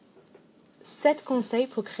7 conseils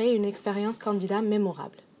pour créer une expérience candidat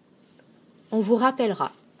mémorable. On vous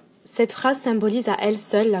rappellera, cette phrase symbolise à elle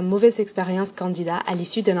seule la mauvaise expérience candidat à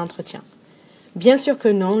l'issue d'un entretien. Bien sûr que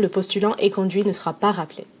non, le postulant éconduit ne sera pas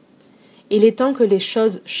rappelé. Il est temps que les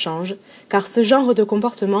choses changent, car ce genre de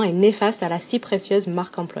comportement est néfaste à la si précieuse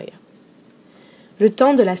marque employeur. Le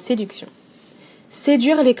temps de la séduction.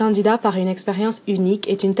 Séduire les candidats par une expérience unique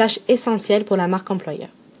est une tâche essentielle pour la marque employeur.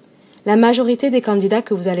 La majorité des candidats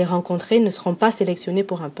que vous allez rencontrer ne seront pas sélectionnés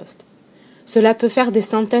pour un poste. Cela peut faire des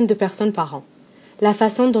centaines de personnes par an. La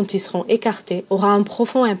façon dont ils seront écartés aura un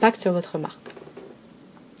profond impact sur votre marque.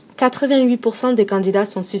 88% des candidats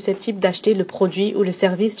sont susceptibles d'acheter le produit ou le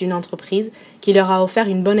service d'une entreprise qui leur a offert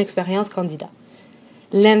une bonne expérience candidat.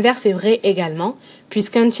 L'inverse est vrai également,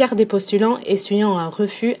 puisqu'un tiers des postulants essuyant un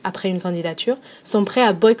refus après une candidature sont prêts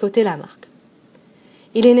à boycotter la marque.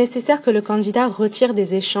 Il est nécessaire que le candidat retire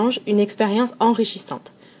des échanges une expérience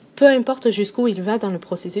enrichissante, peu importe jusqu'où il va dans le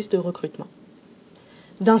processus de recrutement.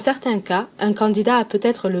 Dans certains cas, un candidat a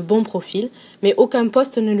peut-être le bon profil, mais aucun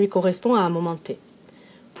poste ne lui correspond à un moment T.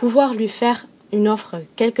 Pouvoir lui faire une offre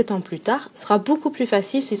quelque temps plus tard sera beaucoup plus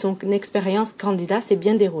facile si son expérience candidat s'est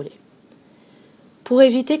bien déroulée. Pour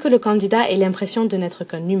éviter que le candidat ait l'impression de n'être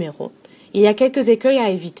qu'un numéro, il y a quelques écueils à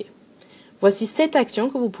éviter. Voici 7 actions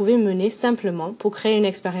que vous pouvez mener simplement pour créer une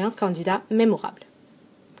expérience candidat mémorable.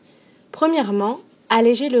 Premièrement,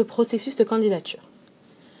 alléger le processus de candidature.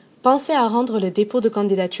 Pensez à rendre le dépôt de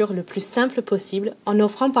candidature le plus simple possible en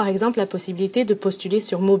offrant par exemple la possibilité de postuler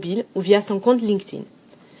sur mobile ou via son compte LinkedIn.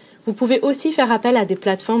 Vous pouvez aussi faire appel à des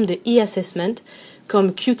plateformes de e-assessment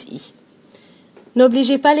comme Qt.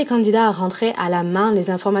 N'obligez pas les candidats à rentrer à la main les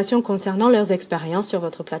informations concernant leurs expériences sur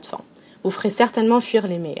votre plateforme. Vous ferez certainement fuir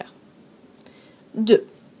les meilleurs. 2.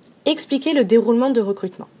 Expliquez le déroulement de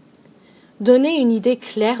recrutement. Donner une idée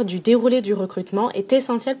claire du déroulé du recrutement est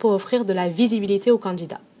essentiel pour offrir de la visibilité au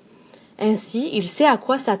candidat. Ainsi, il sait à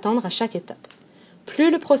quoi s'attendre à chaque étape.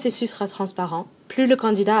 Plus le processus sera transparent, plus le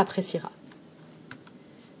candidat appréciera.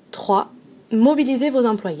 3. Mobilisez vos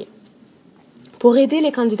employés. Pour aider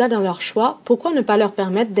les candidats dans leur choix, pourquoi ne pas leur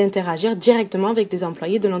permettre d'interagir directement avec des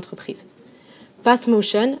employés de l'entreprise?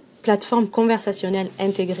 PathMotion, plateforme conversationnelle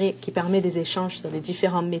intégrée qui permet des échanges sur les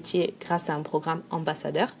différents métiers grâce à un programme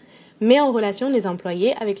ambassadeur, met en relation les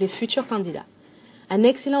employés avec les futurs candidats. Un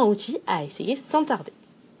excellent outil à essayer sans tarder.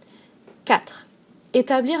 4.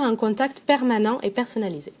 Établir un contact permanent et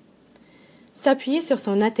personnalisé. S'appuyer sur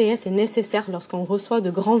son ATS est nécessaire lorsqu'on reçoit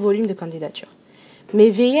de grands volumes de candidatures.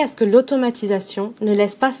 Mais veillez à ce que l'automatisation ne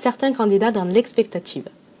laisse pas certains candidats dans l'expectative.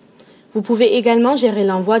 Vous pouvez également gérer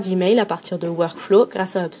l'envoi d'emails à partir de Workflow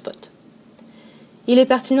grâce à HubSpot. Il est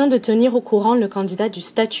pertinent de tenir au courant le candidat du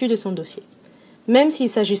statut de son dossier, même s'il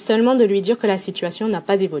s'agit seulement de lui dire que la situation n'a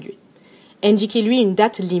pas évolué. Indiquez-lui une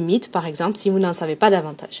date limite, par exemple, si vous n'en savez pas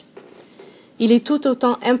davantage. Il est tout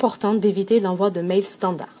autant important d'éviter l'envoi de mails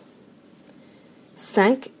standards.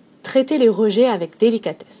 5. Traitez les rejets avec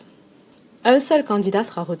délicatesse. Un seul candidat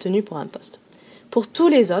sera retenu pour un poste. Pour tous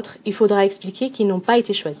les autres, il faudra expliquer qu'ils n'ont pas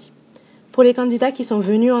été choisis. Pour les candidats qui sont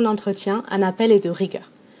venus en entretien, un appel est de rigueur.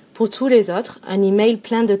 Pour tous les autres, un email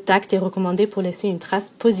plein de tact est recommandé pour laisser une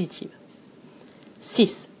trace positive.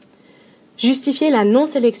 6. Justifier la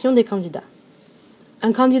non-sélection des candidats.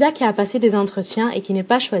 Un candidat qui a passé des entretiens et qui n'est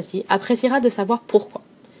pas choisi appréciera de savoir pourquoi.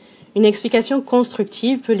 Une explication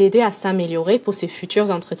constructive peut l'aider à s'améliorer pour ses futurs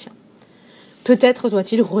entretiens. Peut-être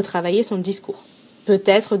doit-il retravailler son discours.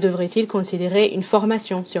 Peut-être devrait-il considérer une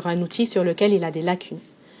formation sur un outil sur lequel il a des lacunes.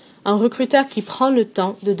 Un recruteur qui prend le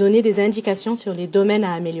temps de donner des indications sur les domaines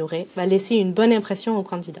à améliorer va laisser une bonne impression au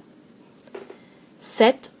candidat.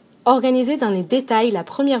 7. Organisez dans les détails la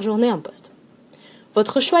première journée en poste.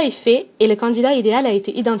 Votre choix est fait et le candidat idéal a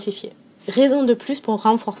été identifié. Raison de plus pour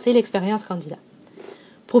renforcer l'expérience candidat.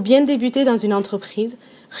 Pour bien débuter dans une entreprise,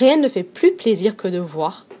 rien ne fait plus plaisir que de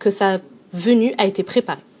voir que sa venue a été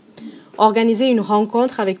préparée. Organisez une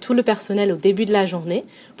rencontre avec tout le personnel au début de la journée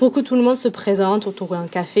pour que tout le monde se présente autour d'un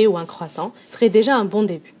café ou un croissant serait déjà un bon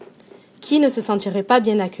début. Qui ne se sentirait pas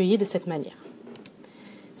bien accueilli de cette manière?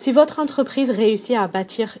 Si votre entreprise réussit à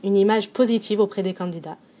bâtir une image positive auprès des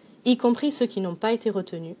candidats, y compris ceux qui n'ont pas été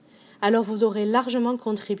retenus, alors vous aurez largement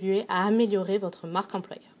contribué à améliorer votre marque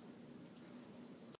employeur.